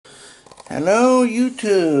Hello,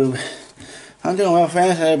 YouTube. I'm doing well,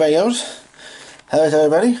 friends, and everybody else. How's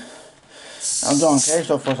everybody? I'm doing okay,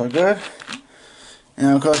 so far so good.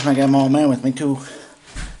 And of course, I got my old man with me, too.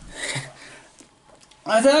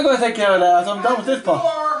 I said I'm going to take care of that. I'm done with this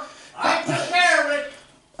part. I took care of it.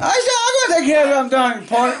 I said I'm going to take care of it. I'm done.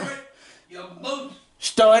 Point. Your boots.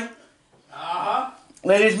 Stud. Uh-huh.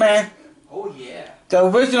 Ladies man. Oh, yeah. The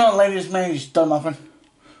original ladies man, you stud muffin.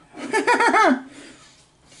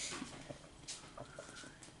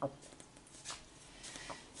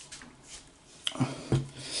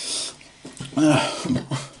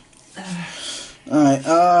 Alright,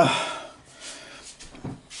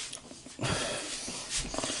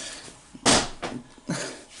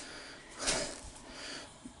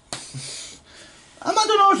 I'm not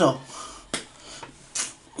doing also.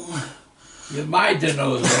 You're my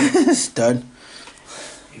dinosaur. Stud.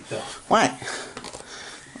 What?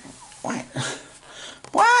 What? What?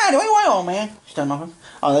 What do you want, old man? Stud muffin.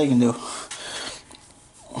 Oh, that you can do.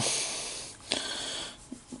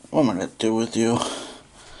 What am I gonna do with you?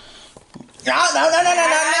 No.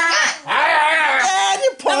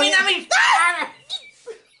 You pony.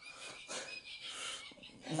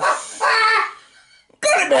 Go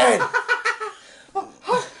to bed.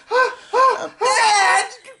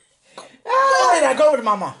 Go over to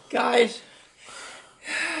mama. Guys,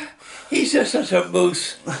 he's just such a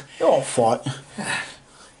moose. You're all fought.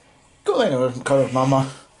 Go lay down and cuddle with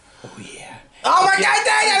mama. Oh, yeah. Oh my God,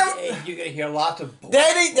 Daddy! Hey, you're going to hear lots of boom.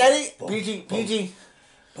 Daddy! Boom, PG.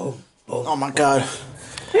 Boom, boom. Oh my God.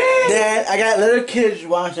 Dad, I got little kids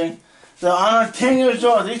watching. So I'm 10 years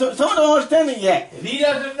old. Some don't understand it yet. If he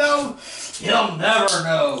doesn't know, he'll never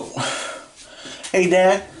know. Hey,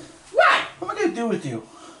 Dad. What? What am I going to do with you?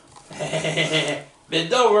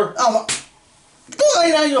 Bend over. Oh my. Go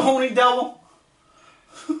lay down, you horny devil.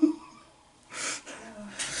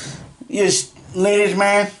 You ladies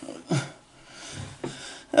man.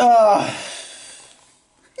 Oh.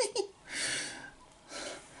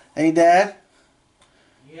 Hey, Dad.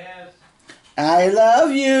 Yes. I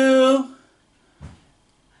love you.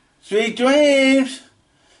 Sweet dreams.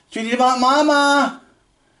 Sweetie about mama.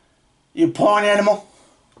 You porn animal.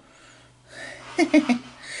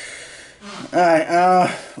 Alright,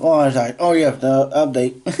 what was I? Oh yeah, the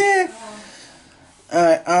update.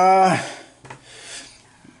 Alright,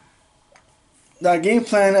 the game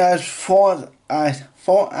plan as far as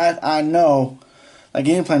I know, the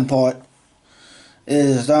game plan part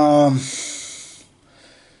is,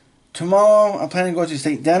 tomorrow I'm planning to go to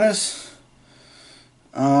St. Dennis.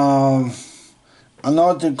 I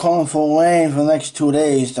know they're calling for rain for the next 2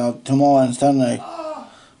 days, tomorrow and Sunday.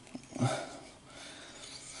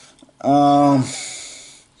 Help,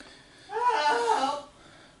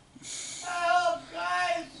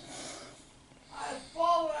 guys. I've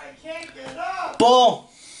fallen. I can't get up. Bull!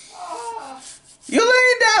 You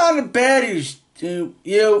laying down on the bed,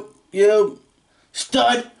 you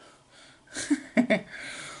stud.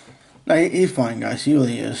 No, he's fine, guys. He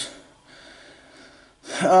really is.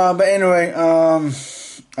 But anyway, I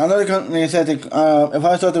know the company said that, if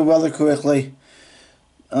I start the weather correctly,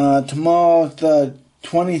 tomorrow the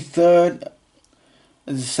 23rd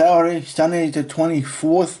is Saturday, Sunday the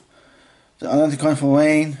 24th. So I'm not going for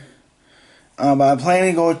rain. But I'm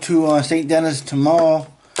planning to go to St. Dennis tomorrow.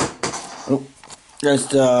 Oh, that's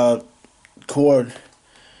the cord.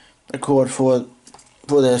 The cord for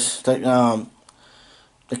this. The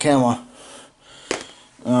camera.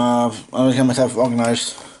 I'm gonna get myself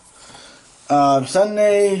organized.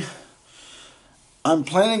 Sunday, I'm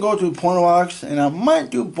planning to go to Point Rocks, and I might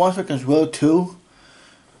do Brunswick as well too.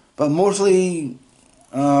 But mostly,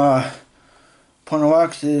 Point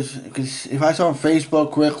Rocks is because if I saw on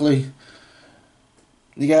Facebook correctly,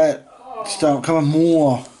 they got stuff coming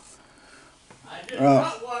more. I just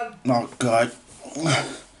got one. Oh God.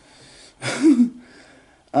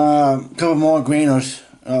 Couple more grainers,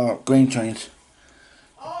 grain trains.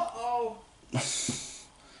 Uh-oh. I just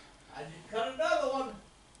cut another one.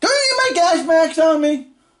 Don't you make gas masks on me?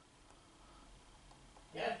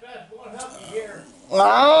 Gas mask won't help you here.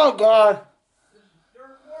 Oh God. This is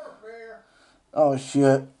dirt warfare. Oh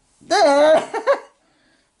shit. There.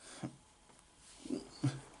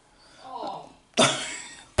 Oh,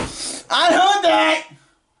 I heard that.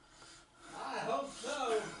 I hope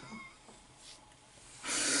so.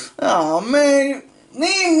 Oh man,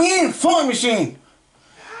 me and flying machine.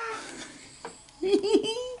 Well,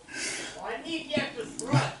 I need you to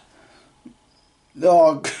thrust.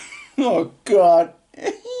 Oh, oh God.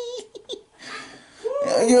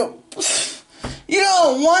 You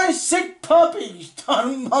don't want a sick puppy, you son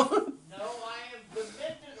of a mother. No, I am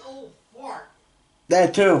demented old fart.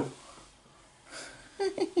 That too.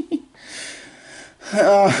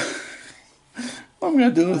 What am I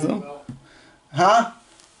gonna do with them? Well, Huh?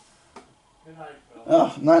 good night, Phil.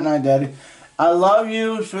 Oh, night night, Daddy. I love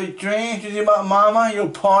you. Sweet dreams. You about Mama. You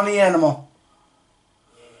pony animal.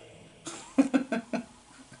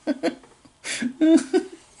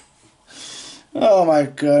 Oh my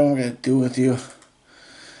God, what am I gonna do with you?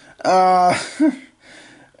 Uh,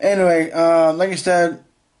 anyway, like I said,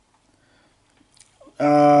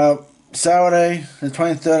 Saturday the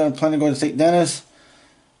 23rd, I'm planning to go to St. Dennis.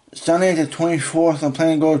 Sunday the 24th, I'm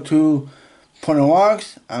planning to go to Point of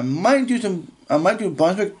Walks. I might do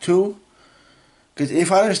Brunswick too, because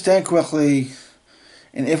if I understand correctly,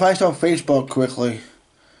 and if I saw Facebook correctly,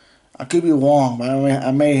 I could be wrong, but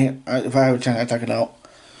I may if I have a chance, I'll check it out.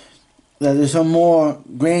 That there's some more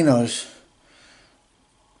grainers,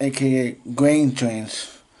 aka grain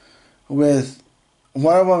trains, with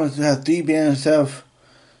one of them has 3 BNSF,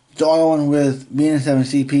 the other one with BN7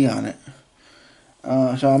 CP on it.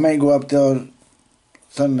 So I may go up there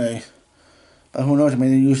Sunday, but who knows? I may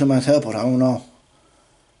use some as help. I don't know.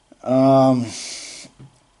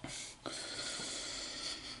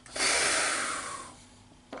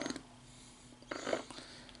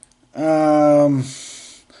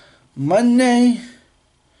 Monday,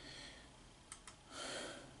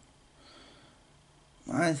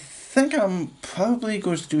 I think I'm probably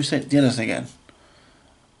going to do St. Dennis again.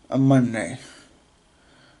 On Monday.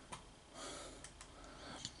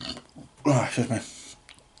 Oh, excuse me.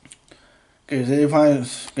 Because if I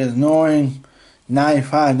get knowing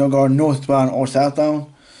 95, don't go northbound or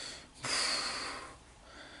southbound.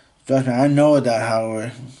 Trust me, I know that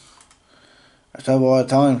highway. I travel all the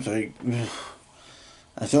time, so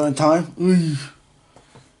at a certain time,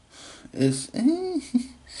 it's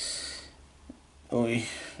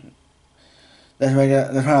that's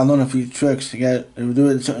why I learned a few tricks to do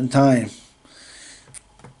it at a certain time.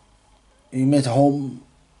 You miss a whole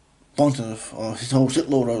bunch of, or his whole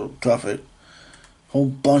shitload of traffic, whole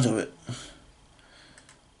bunch of it.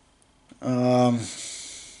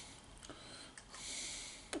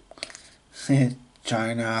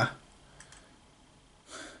 China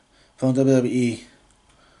from WWE.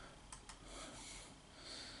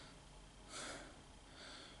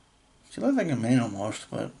 She looks like a man almost,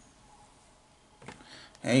 but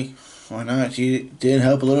hey, why not? She did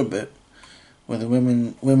help a little bit with the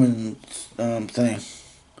women's thing.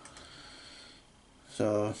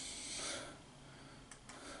 So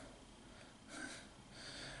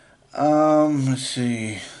let's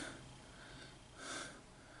see.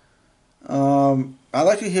 I'd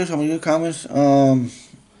like to hear some of your comments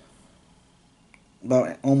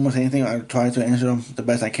about almost anything. I try to answer them the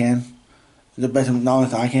best I can, the best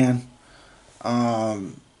knowledge I can.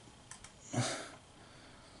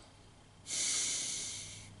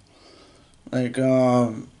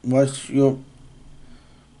 What's your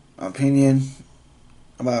opinion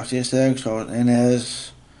about CSX or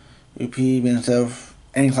NS, UP, BNSF,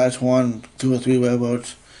 any class 1, 2 or 3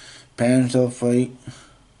 railroads, parents of freight?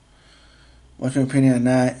 What's your opinion on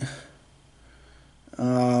that?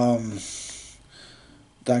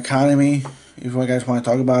 The economy, if you guys want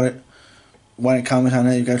to talk about it. What comments on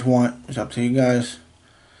that you guys want, it's up to you guys.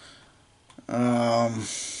 I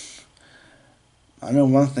know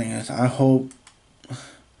one thing is, I hope, I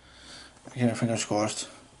get fingers crossed,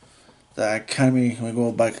 the economy will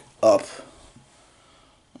go back up.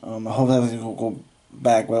 I hope everything will go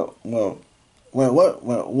back where it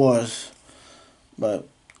was, but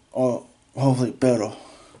hopefully better.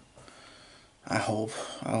 I hope.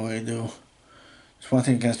 I really do. It's one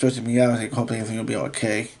thing that kind of stresses me out. I think hopefully everything will be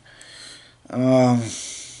okay. I'm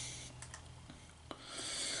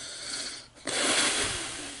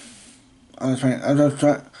just trying. If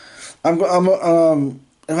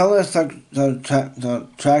I was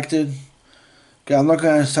attracted, okay, I'm looking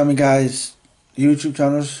at some of you guys' YouTube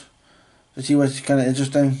channels to see what's kind of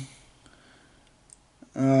interesting.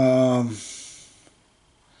 But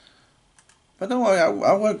don't worry, I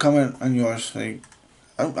will comment on yours. Like,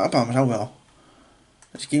 I promise I will.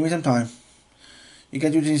 Just give me some time. You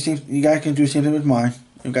guys can do the same thing with mine.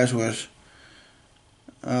 You guys wish.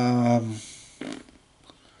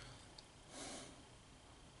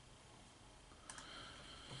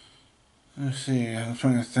 Let's see. I'm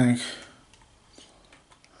trying to think.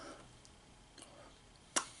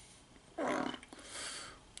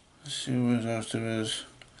 Let's see what else there is.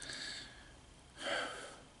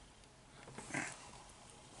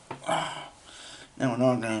 Now we're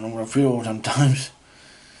not going over a field sometimes.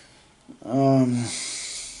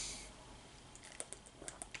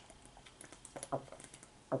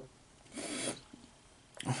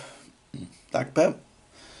 Dr. Pep.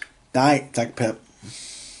 Diet Dr. Pep.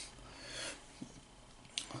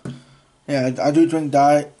 Yeah, I do drink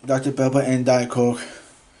Diet Dr. Pepper and Diet Coke.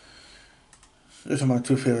 Those are my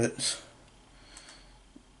two favorites.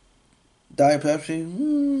 Diet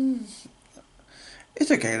Pepsi,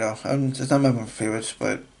 it's okay though. It's not my favorites,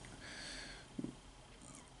 but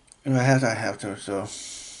if I have to, I have to. So,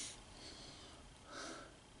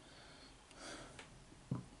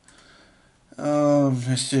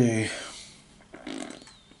 let's see.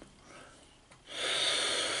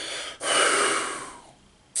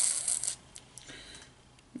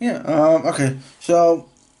 Yeah. Okay. So,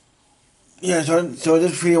 yeah. So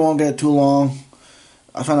this video won't get too long.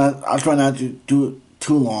 I'll try not to do it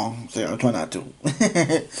too long. So I'll try not to.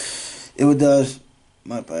 If it does,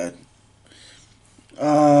 my bad.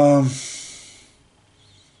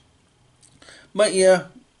 But yeah.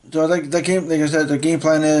 So like I said, the game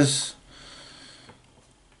plan is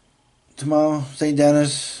tomorrow St.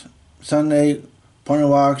 Dennis, Sunday Pointer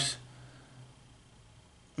Walks,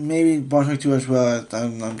 maybe Brunswick too as well.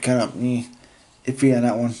 I'm kind of iffy on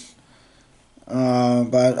that one.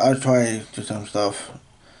 But I'll try to do some stuff.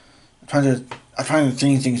 I'm trying to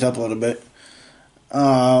change things up a little bit.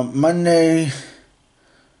 Monday,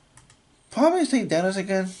 probably St. Dennis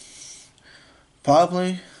again.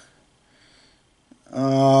 Probably.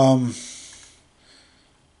 But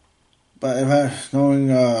if I knowing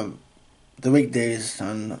the weekdays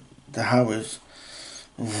on the highways,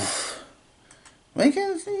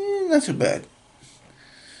 weekends not too bad.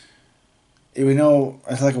 If we know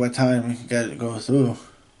it's like what time we gotta go through,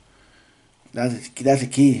 that's the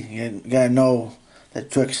key. You gotta know the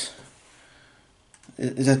tricks.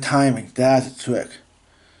 It's a timing. That's a trick.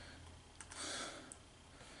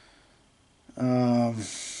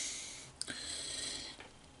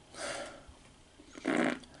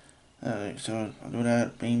 Alright, so I'll do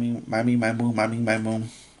that. Bing, my boom.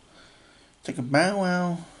 Take a bow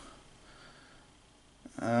wow.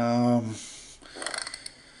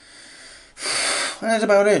 That's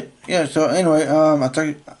about it. Yeah, so anyway, I'll tell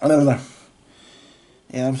you.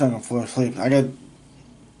 Yeah, I'm starting to fall asleep. I got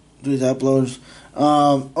these uploads.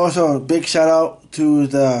 Also, big shout out to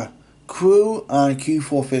the crew on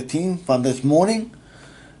Q415 from this morning.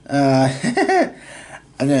 I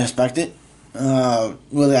didn't expect it.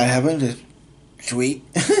 Really, I haven't. It's sweet.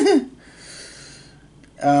 It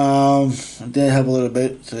did help a little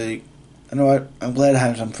bit. So, you know what? I'm glad I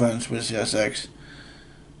have some friends with CSX.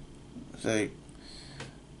 So,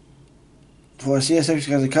 for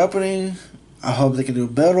CSX as a company, I hope they can do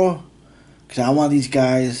better. Because I want these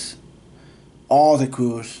guys, all the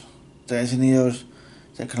crews, the engineers,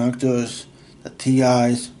 the conductors, the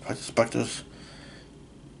TIs, project inspectors,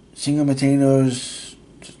 single maintainers,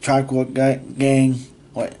 track work gang,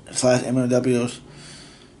 slash MLWs.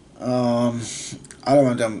 I don't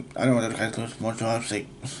want them guys to lose more jobs. Like,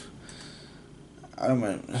 I don't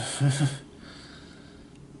want.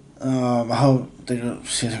 I hope they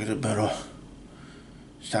see if they can do better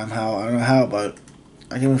somehow. I don't know how, but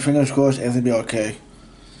I give them fingers crossed. Everything will be okay.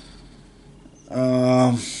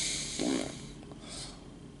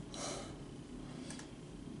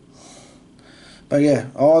 But yeah,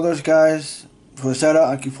 all those guys for the setup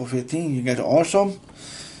on Q415, you guys are awesome.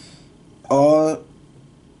 All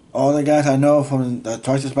the guys I know from the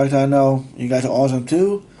Twice Inspector I know, you guys are awesome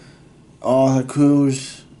too. All the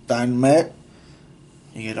crews that I met,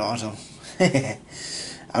 you guys are awesome. I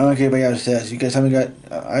don't care what anybody else says. You guys, some of you guys,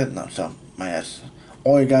 I don't know, some, my ass.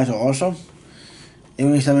 All you guys are awesome.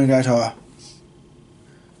 Even if some of you guys are,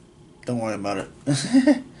 don't worry about it.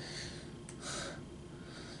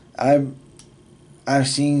 I've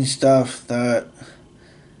seen stuff that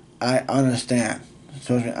I understand.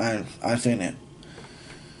 So I've seen it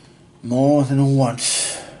more than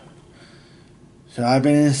once. So I've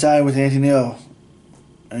been inside with Anthony Hill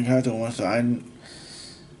and Carter once. So I'm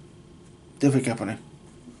different company.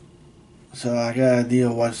 So I gotta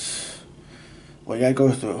deal with what you gotta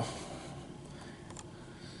go through.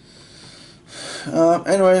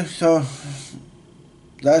 Anyway, so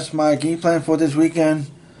that's my game plan for this weekend.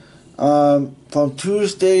 From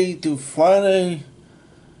Tuesday to Friday,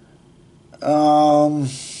 I'll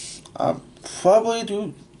probably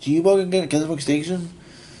do G-Bug again at Kensington Station.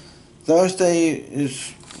 Thursday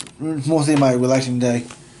is mostly my relaxing day.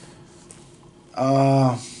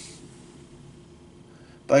 But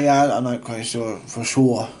yeah, I'm not quite sure for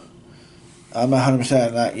sure. I'm not 100%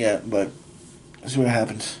 on that yet, but let's see what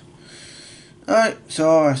happens. Alright,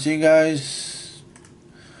 so I'll see you guys.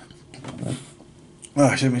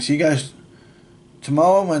 See you guys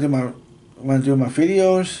tomorrow when I do my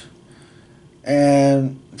videos.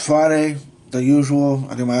 And Friday, the usual,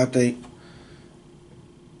 I do my update.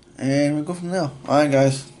 and we go from there. Alright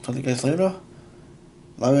guys, talk to you guys later.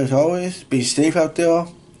 Love you as always. Be safe out there.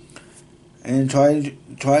 And try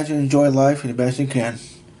to enjoy life the best you can.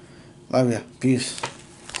 Love you. Peace.